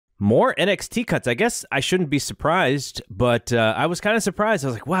More NXT cuts. I guess I shouldn't be surprised, but I was kind of surprised. I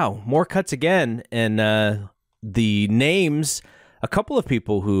was like, wow, more cuts again. And the names, a couple of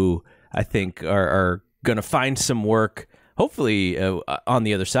people who I think are going to find some work, hopefully on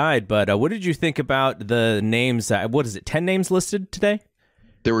the other side. But what did you think about the names? What is it, 10 names listed today?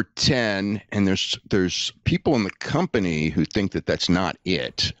 There were 10, and there's people in the company who think that that's not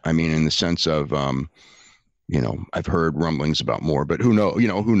it. I mean, in the sense of, I've heard rumblings about more, but who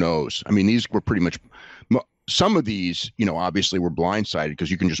knows? I mean, these were pretty much, some of these, obviously were blindsided because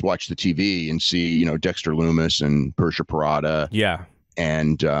you can just watch the TV and see, Dexter Lumis and Persha Parada. Yeah.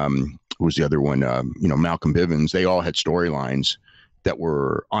 And who was the other one? Malcolm Bivens. They all had storylines that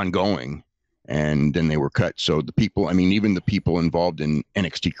were ongoing, and then they were cut. So the people, even the people involved in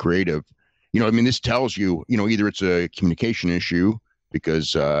NXT Creative, this tells you, either it's a communication issue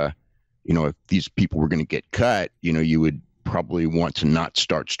because, if these people were going to get cut, you would probably want to not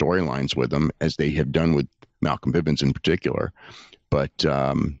start storylines with them, as they have done with Malcolm Bivens in particular. But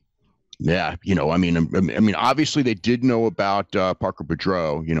obviously they did know about Parker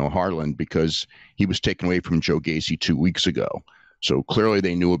Boudreaux, Harlan, because he was taken away from Joe Gacy 2 weeks ago. So clearly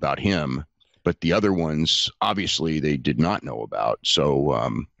they knew about him, but the other ones, obviously they did not know about.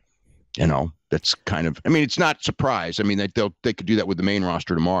 So, that's kind of, it's not a surprise. They could do that with the main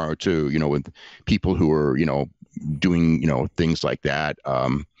roster tomorrow too, with people who are, doing, things like that.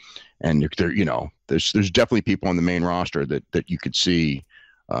 And there's definitely people on the main roster that you could see,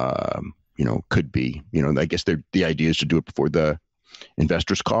 could be, I guess the idea is to do it before the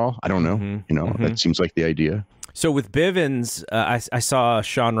investors call. I don't know. Mm-hmm. That seems like the idea. So with Bivens, I saw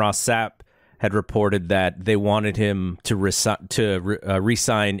Sean Ross Sapp had reported that they wanted him to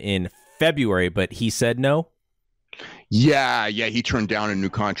resign in February, but he said no. Yeah, he turned down a new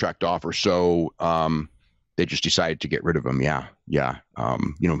contract offer, so they just decided to get rid of him. Yeah. He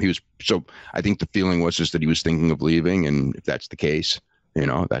was, so I think the feeling was just that he was thinking of leaving, and if that's the case,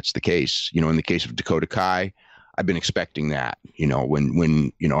 that's the case. In the case of Dakota Kai, I've been expecting that.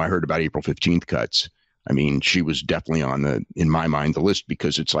 When I heard about April 15th cuts, she was definitely in my mind, the list,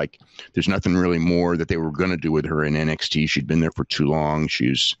 because it's like there's nothing really more that they were going to do with her in NXT. She'd been there for too long.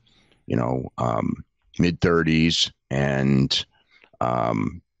 She's mid-30s, and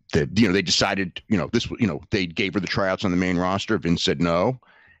they decided, they gave her the tryouts on the main roster. Vince said no,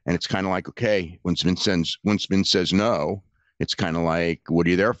 and it's kind of like, okay, once Vince says no, it's kind of like, what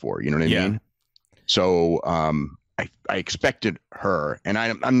are you there for? You know what I mean? So I expected her, and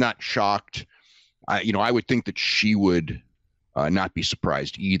I'm not shocked. I would think that she would not be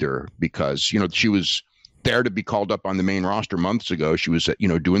surprised either, because she was there to be called up on the main roster months ago. She was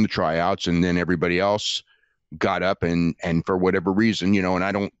doing the tryouts, and then everybody else got up, and for whatever reason, and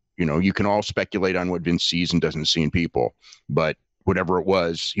I don't, you can all speculate on what Vince sees and doesn't see in people, but whatever it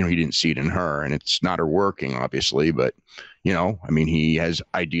was, he didn't see it in her, and it's not her working, obviously, but he has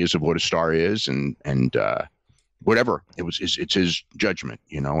ideas of what a star is, and whatever it's his judgment.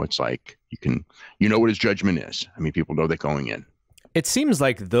 It's like what his judgment is. People know that going in. It seems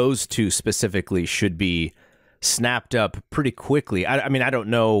like those two specifically should be snapped up pretty quickly. I don't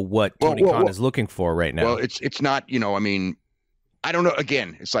know what Tony Khan is looking for right now. Well, it's not, I don't know.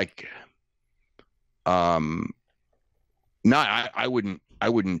 Again, it's like, I wouldn't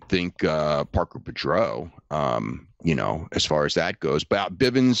think Parker Boudreaux, as far as that goes. But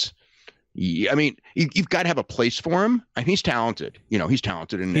Bivens, you've got to have a place for him. He's talented. He's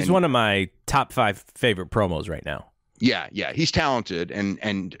talented, and he's one of my top 5 favorite promos right now. Yeah, he's talented,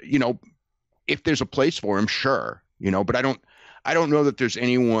 and if there's a place for him, sure, but I don't know that there's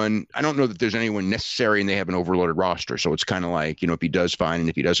anyone. I don't know that there's anyone necessary, and they have an overloaded roster. So it's kind of like, if he does, fine, and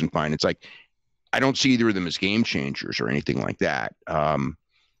if he doesn't, fine. It's like, I don't see either of them as game changers or anything like that.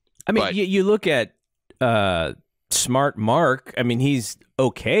 You look at Smart Mark. He's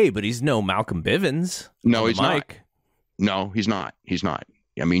okay, but he's no Malcolm Bivens. No, he's not. No, he's not. He's not.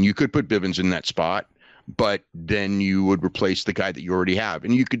 You could put Bivens in that spot, but then you would replace the guy that you already have,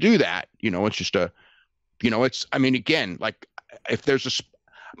 and you could do that. It's just again, like, if there's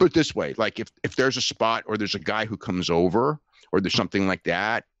put it this way, like if there's a spot, or there's a guy who comes over, or there's something like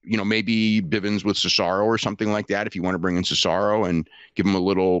that, maybe Bivens with Cesaro or something like that. If you want to bring in Cesaro and give him a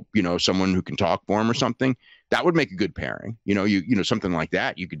little, someone who can talk for him or something, that would make a good pairing. Something like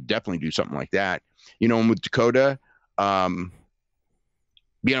that. You could definitely do something like that. And with Dakota,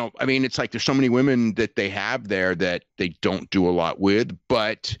 it's like there's so many women that they have there that they don't do a lot with,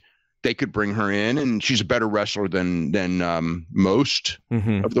 but they could bring her in, and she's a better wrestler than most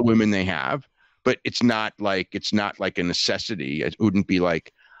of the women they have. But it's not like a necessity. It wouldn't be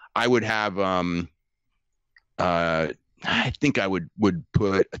like I would have I think I would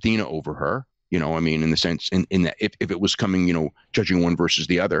put Athena over her. I mean, in the sense in that if it was coming, judging one versus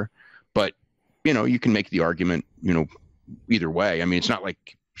the other, but you can make the argument, either way. I mean, it's not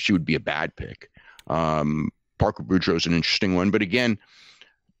like she would be a bad pick. Parker Boudreaux is an interesting one, but again,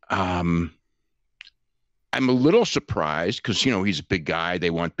 I'm a little surprised because he's a big guy. They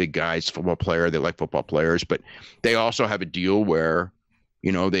want big guys, football player. They like football players, but they also have a deal where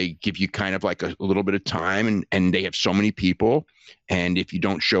they give you kind of like a little bit of time, and they have so many people. And if you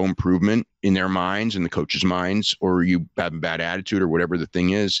don't show improvement in their minds and the coaches' minds, or you have a bad attitude or whatever the thing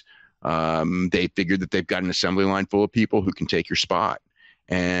is, they figured that they've got an assembly line full of people who can take your spot.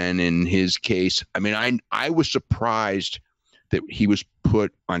 And in his case, I mean, I was surprised that he was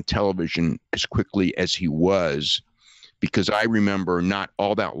put on television as quickly as he was, because I remember not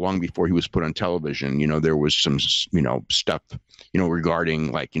all that long before he was put on television, there was some, stuff,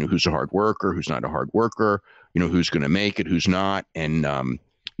 regarding like, who's a hard worker, who's not a hard worker, who's going to make it, who's not. And,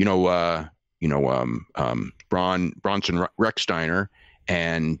 Bronson Rechsteiner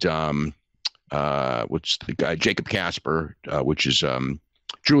and what's the guy, Jacob Casper, which is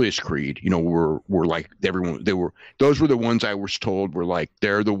Julius Creed, were like everyone. Those were the ones I was told were like,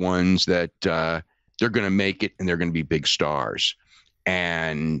 they're the ones that they're going to make it and they're going to be big stars.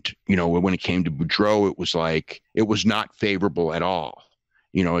 And, when it came to Boudreaux, it was like, it was not favorable at all,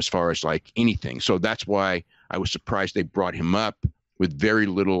 as far as like anything. So that's why I was surprised they brought him up with very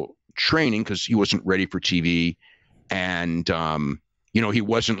little training, because he wasn't ready for TV. And, he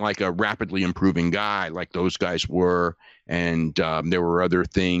wasn't like a rapidly improving guy like those guys were. And there were other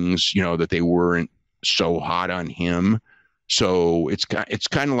things, that they weren't so hot on him. So it's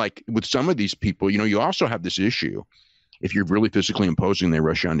kind of like with some of these people, you also have this issue. If you're really physically imposing, they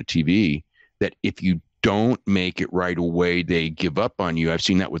rush you onto TV, that if you don't make it right away, they give up on you. I've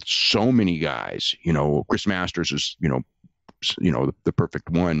seen that with so many guys. Chris Masters is, the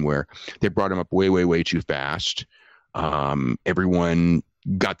perfect one, where they brought him up way, way, way too fast. Everyone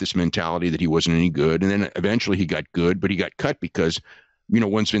got this mentality that he wasn't any good. And then eventually he got good, but he got cut because,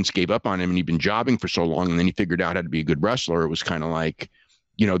 once Vince gave up on him and he'd been jobbing for so long, and then he figured out how to be a good wrestler, it was kind of like,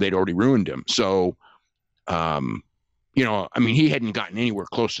 they'd already ruined him. So, I mean, he hadn't gotten anywhere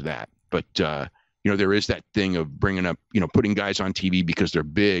close to that, but, there is that thing of bringing up, putting guys on TV because they're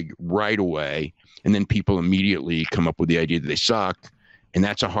big right away. And then people immediately come up with the idea that they suck. And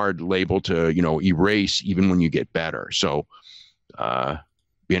that's a hard label to, erase even when you get better. So, but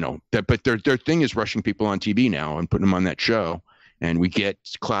their thing is rushing people on TV now and putting them on that show. And we get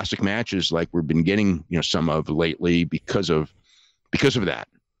classic matches like we've been getting, some of lately because of that.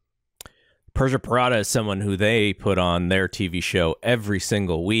 Persia Pirotta is someone who they put on their TV show every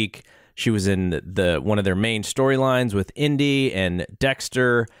single week. She was in one of their main storylines with Indy and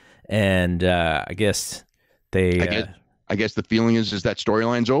Dexter, and I guess they. I guess the feeling is that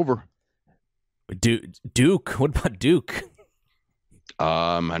storyline's over. Duke, what about Duke?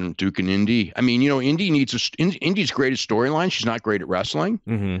 I don't Duke and Indy. I mean, Indy needs Indy's greatest storyline. She's not great at wrestling.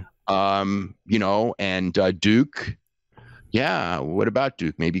 Mm-hmm. And Duke. Yeah, what about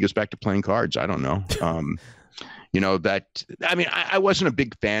Duke? Maybe he goes back to playing cards. I don't know. I wasn't a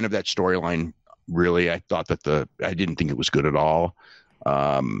big fan of that storyline, really. I thought that I didn't think it was good at all.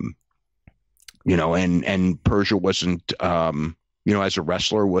 And Persia wasn't, as a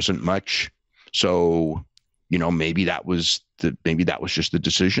wrestler wasn't much. So, maybe that was just the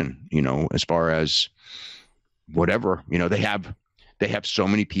decision, as far as whatever, they have so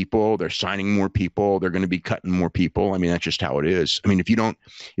many people, they're signing more people, they're going to be cutting more people. I mean, that's just how it is. I mean, if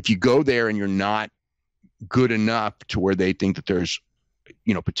you go there and you're not good enough to where they think that there's,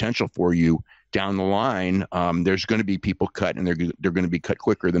 potential for you down the line, there's going to be people cut, and they're going to be cut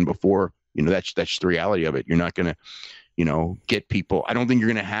quicker than before. That's the reality of it. You're not going to, get people. I don't think you're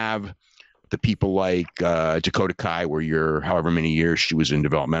going to have the people like Dakota Kai, where you're however many years she was in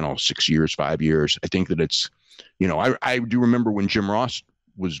developmental, 6 years, 5 years. I think that it's, I do remember when Jim Ross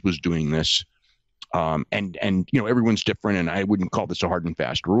was doing this, and everyone's different, and I wouldn't call this a hard and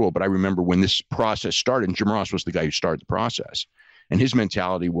fast rule, but I remember when this process started, and Jim Ross was the guy who started the process, and his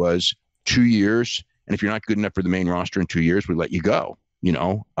mentality was 2 years, and if you're not good enough for the main roster in 2 years, we let you go.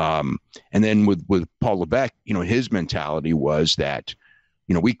 And then with Paul Levesque, his mentality was that,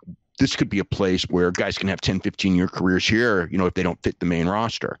 this could be a place where guys can have 10, 15-year careers here, if they don't fit the main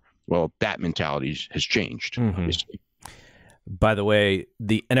roster. Well, that mentality has changed, obviously. By the way,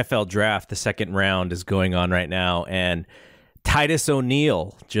 the NFL draft, the second round, is going on right now, and Titus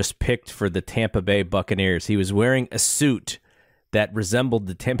O'Neil just picked for the Tampa Bay Buccaneers. He was wearing a suit that resembled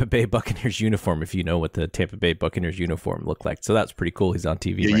the Tampa Bay Buccaneers uniform, if you know what the Tampa Bay Buccaneers uniform looked like. So that's pretty cool. He's on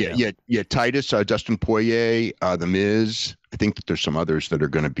TV Yeah. Titus, Dustin Poirier, The Miz. I think that there's some others that are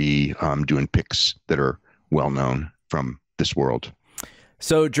going to be doing picks that are well known from this world.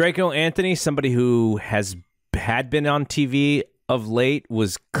 So Draco Anthony, somebody who had been on TV of late,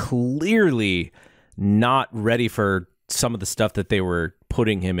 was clearly not ready for some of the stuff that they were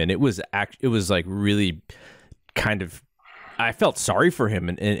putting him in. It was like really kind of, I felt sorry for him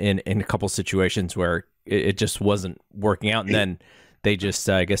in a couple situations where it just wasn't working out, and then they just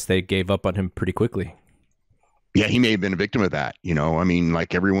I guess they gave up on him pretty quickly. Yeah, he may have been a victim of that. I mean,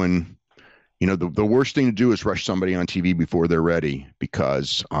 like everyone, the worst thing to do is rush somebody on TV before they're ready,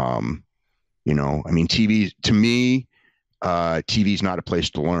 because I mean, TV, to me, TV's not a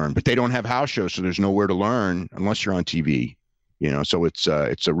place to learn, but they don't have house shows, so there's nowhere to learn unless you're on TV. So it's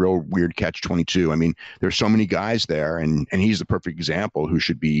a real weird catch-22. I mean, there's so many guys there, and he's the perfect example who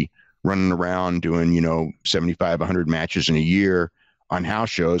should be running around doing, 75, 100 matches in a year on house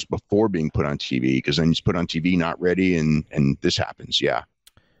shows before being put on TV, because then he's put on TV not ready, and this happens. Yeah.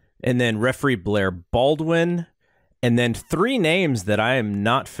 And then referee Blair Baldwin, and then three names that I am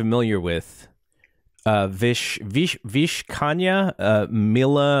not familiar with. Vish Kanya,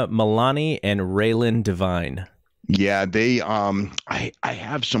 Mila Milani, and Raylan Devine. Yeah, they I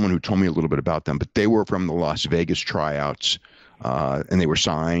have someone who told me a little bit about them, but they were from the Las Vegas tryouts, and they were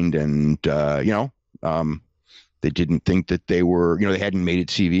signed, and they didn't think that they were, they hadn't made it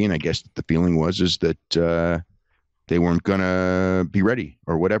TV, and I guess the feeling was that they weren't gonna be ready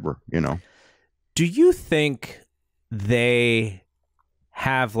or whatever. Do you think they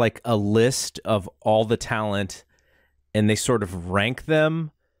have like a list of all the talent, and they sort of rank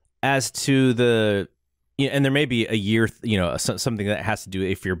them as to the? And there may be a year, something that has to do,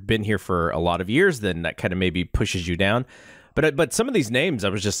 if you've been here for a lot of years, then that kind of maybe pushes you down. But some of these names, I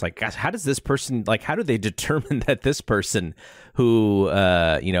was just like, gosh, how does this person, like, how do they determine that this person who,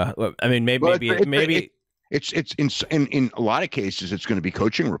 I mean, maybe it's in a lot of cases, it's going to be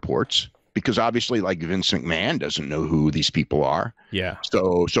coaching reports, because obviously, like, Vince McMahon doesn't know who these people are. Yeah.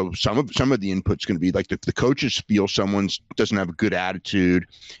 So some of the input's going to be like, if the coaches feel someone's doesn't have a good attitude,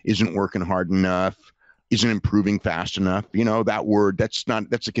 isn't working hard enough, isn't improving fast enough,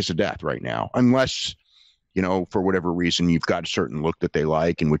 that's a kiss of death right now, unless, for whatever reason, you've got a certain look that they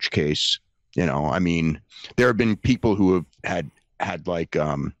like, in which case, I mean, there have been people who have had like,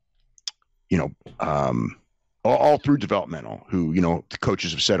 all through developmental, who, the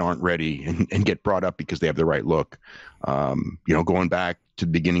coaches have said aren't ready, and get brought up because they have the right look, going back to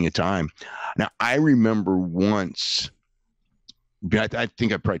the beginning of time. Now, I remember once, I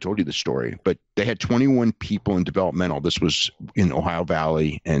think I probably told you the story, but they had 21 people in developmental. This was in Ohio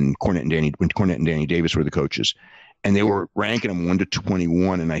Valley, and Cornette and Danny Davis were the coaches, and they were ranking them 1 to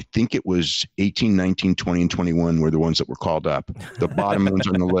 21. And I think it was 18, 19, 20, and 21 were the ones that were called up, the bottom ones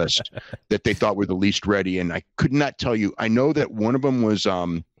on the list that they thought were the least ready. And I could not tell you. I know that one of them was,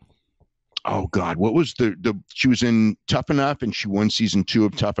 oh God, what was she was in Tough Enough, and she won season 2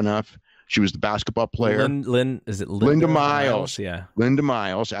 of Tough Enough. She was the basketball player. Is it Linda Miles? Yeah. Linda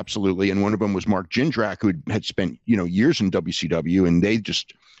Miles, absolutely. And one of them was Mark Jindrak, who had spent, years in WCW, and they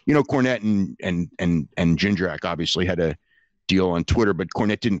just, Cornette and Jindrak obviously had a deal on Twitter, but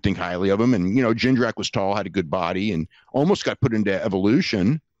Cornette didn't think highly of him. And, Jindrak was tall, had a good body, and almost got put into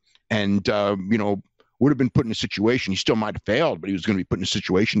Evolution, and, would have been put in a situation. He still might have failed, but he was going to be put in a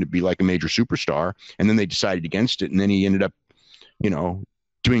situation to be like a major superstar. And then they decided against it. And then he ended up,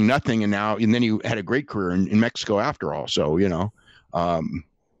 doing nothing, and then he had a great career in Mexico after all. So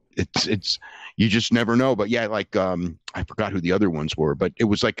it's you just never know. But yeah, like I forgot who the other ones were, but it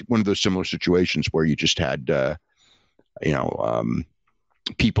was like one of those similar situations where you just had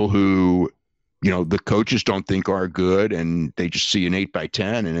people who the coaches don't think are good, and they just see an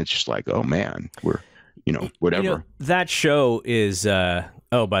 8x10, and it's just like, oh man, we're whatever. That show is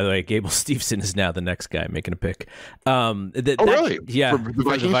oh, by the way, Gable Steveson is now the next guy making a pick. Really? Yeah, for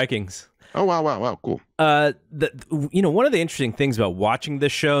the Vikings. Oh, wow, cool. One of the interesting things about watching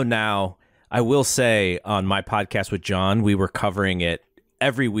this show now, I will say, on my podcast with John, we were covering it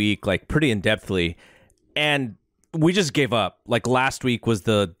every week, like pretty in-depthly, and we just gave up. Like last week was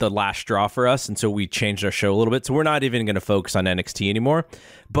the last straw for us, and so we changed our show a little bit. So we're not even going to focus on NXT anymore.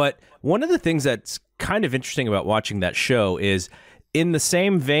 But one of the things that's kind of interesting about watching that show is, in the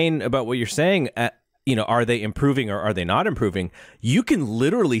same vein about what you're saying, are they improving or are they not improving? You can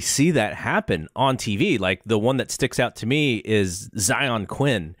literally see that happen on TV. Like, the one that sticks out to me is Zion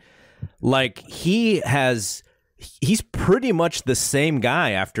Quinn. Like, he's pretty much the same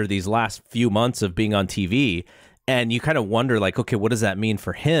guy after these last few months of being on TV. And you kind of wonder, like, okay, what does that mean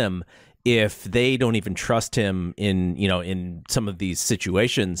for him if they don't even trust him in, in some of these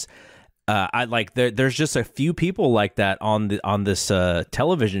situations? There's just a few people like that on this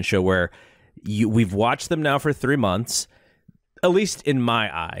television show where we've watched them now for 3 months. At least in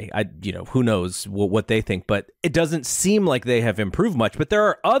my eye, who knows what they think, but it doesn't seem like they have improved much. But there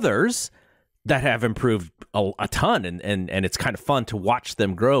are others that have improved a ton, and it's kind of fun to watch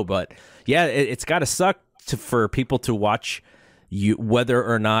them grow. But yeah, it's got to suck for people to watch you, whether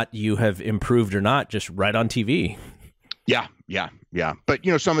or not you have improved or not, just right on TV. Yeah. But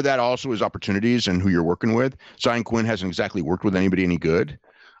some of that also is opportunities and who you're working with. Zion Quinn hasn't exactly worked with anybody any good.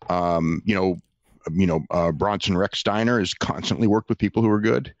 Bronson Rex Steiner has constantly worked with people who are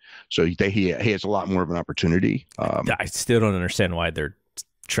good, so he has a lot more of an opportunity. I still don't understand why they're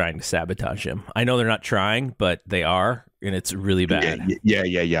trying to sabotage him. I know they're not trying, but they are, and it's really bad.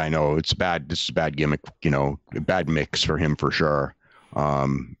 Yeah. I know it's bad. This is a bad gimmick. Bad mix for him for sure.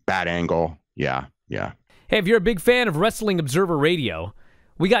 Bad angle. Yeah. Hey, if you're a big fan of Wrestling Observer Radio,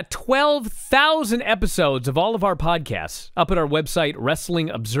 we got 12,000 episodes of all of our podcasts up at our website,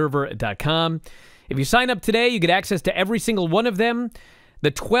 WrestlingObserver.com. If you sign up today, you get access to every single one of them.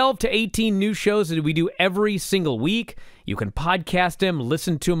 The 12 to 18 new shows that we do every single week. You can podcast them,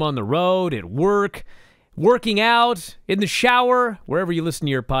 listen to them on the road, at work, working out, in the shower, wherever you listen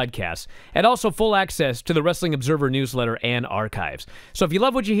to your podcasts. And also full access to the Wrestling Observer newsletter and archives. So if you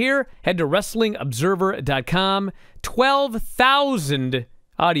love what you hear, head to WrestlingObserver.com. 12,000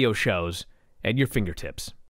 audio shows at your fingertips.